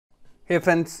Hey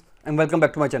friends, and welcome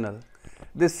back to my channel.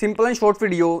 This simple and short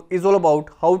video is all about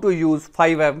how to use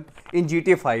FiveM in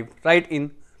GTA 5 right in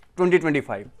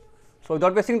 2025. So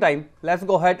without wasting time, let's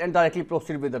go ahead and directly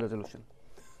proceed with the resolution.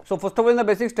 So first of all, in the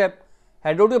basic step,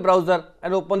 head over to your browser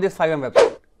and open this FiveM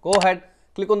website. Go ahead,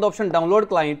 click on the option download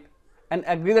client and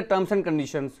agree the terms and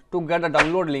conditions to get a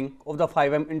download link of the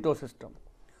FiveM into your system.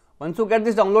 Once you get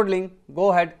this download link,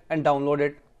 go ahead and download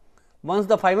it. Once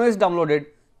the FiveM is downloaded,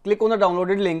 click on the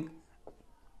downloaded link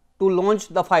to launch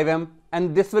the FiveM,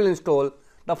 and this will install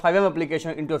the FiveM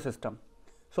application into your system.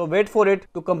 So wait for it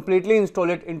to completely install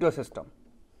it into your system.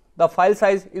 The file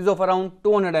size is of around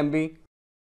 200 MB.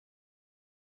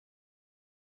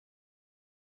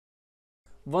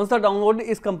 Once the download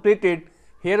is completed,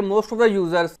 here most of the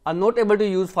users are not able to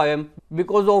use FiveM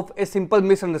because of a simple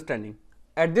misunderstanding.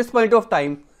 At this point of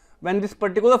time, when this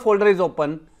particular folder is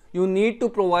open, you need to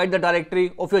provide the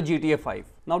directory of your GTA 5.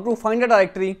 Now to find the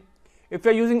directory, if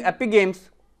you are using Epic Games,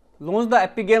 launch the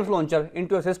Epic Games launcher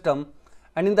into your system,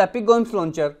 and in the Epic Games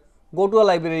launcher, go to a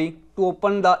library to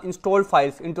open the installed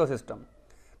files into your system.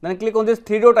 Then click on this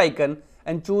three-dot icon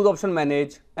and choose option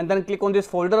manage, and then click on this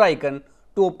folder icon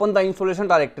to open the installation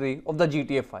directory of the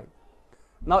GTA 5.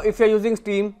 Now if you are using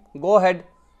Steam, go ahead,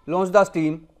 launch the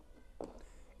Steam.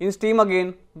 In Steam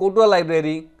again, go to a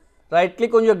library, right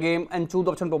click on your game and choose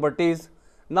option properties.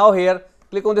 Now here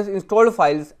click on this installed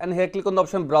files and here click on the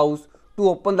option browse to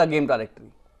open the game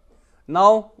directory.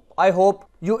 Now I hope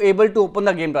you able to open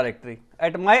the game directory.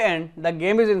 At my end, the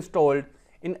game is installed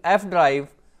in F drive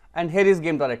and here is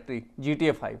game directory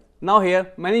GTA 5. Now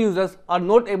here many users are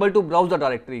not able to browse the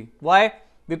directory. Why?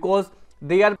 Because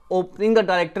they are opening the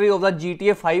directory of the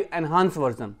GTA 5 enhanced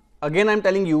version. Again I am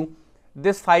telling you,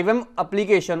 this FiveM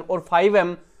application or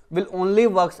FiveM will only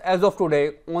works as of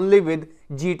today only with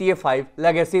GTA 5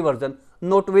 legacy version,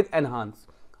 not with enhanced.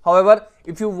 However,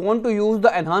 if you want to use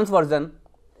the enhanced version,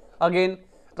 again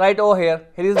right over here,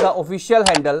 here is the official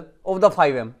handle of the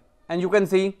FiveM, and you can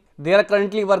see they are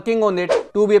currently working on it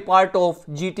to be a part of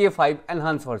GTA 5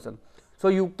 enhanced version. So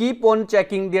you keep on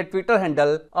checking their Twitter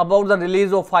handle about the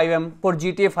release of FiveM for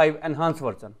GTA 5 enhanced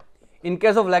version. In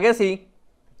case of legacy,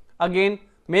 again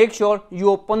make sure you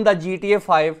open the GTA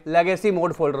 5 legacy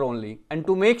mode folder only, and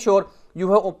to make sure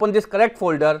you have opened this correct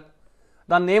folder,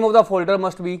 the name of the folder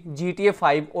must be GTA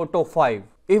 5 Auto 5.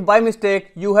 If by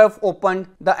mistake you have opened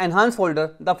the enhanced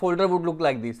folder, the folder would look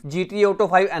like this, GTA Auto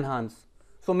 5 enhanced.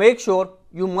 So make sure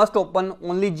you must open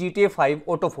only GTA 5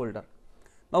 Auto folder.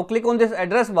 Now click on this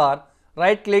address bar,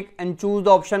 right click and choose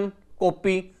the option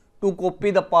copy to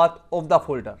copy the path of the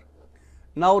folder.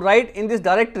 Now write in this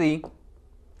directory,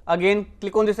 again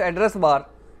click on this address bar,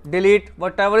 delete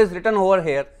whatever is written over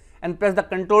here and press the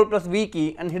Ctrl+V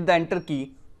key and hit the enter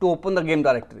key to open the game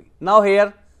directory. Now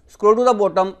here scroll to the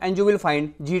bottom and you will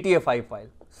find GTA 5 file.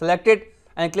 Select it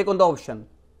and click on the option.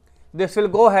 This will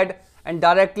go ahead and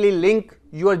directly link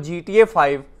your GTA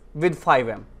 5 with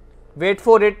FiveM. Wait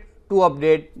for it to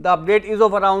update. The update is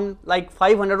of around like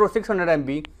 500 or 600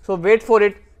 MB. So wait for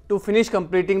it to finish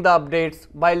completing the updates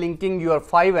by linking your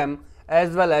FiveM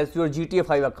as well as your GTA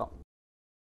 5 account.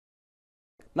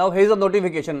 Now here is a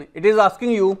notification. It is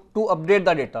asking you to update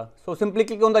the data. So simply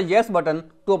click on the yes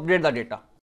button to update the data.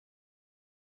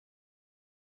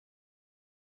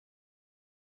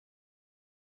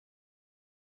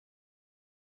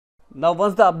 Now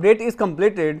once the update is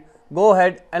completed, go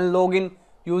ahead and log in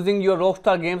using your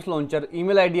Rockstar Games launcher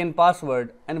email ID and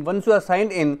password, and once you are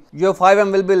signed in, your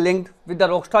FiveM will be linked with the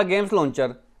Rockstar Games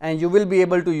launcher and you will be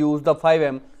able to use the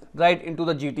FiveM right into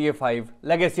the GTA 5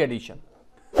 Legacy Edition.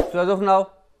 So as of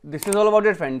now, this is all about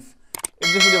it friends.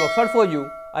 If this video works out for you,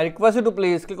 I request you to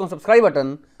please click on subscribe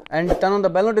button and turn on the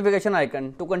bell notification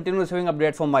icon to continue receiving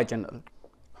updates from my channel.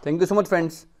 Thank you so much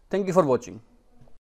friends. Thank you for watching.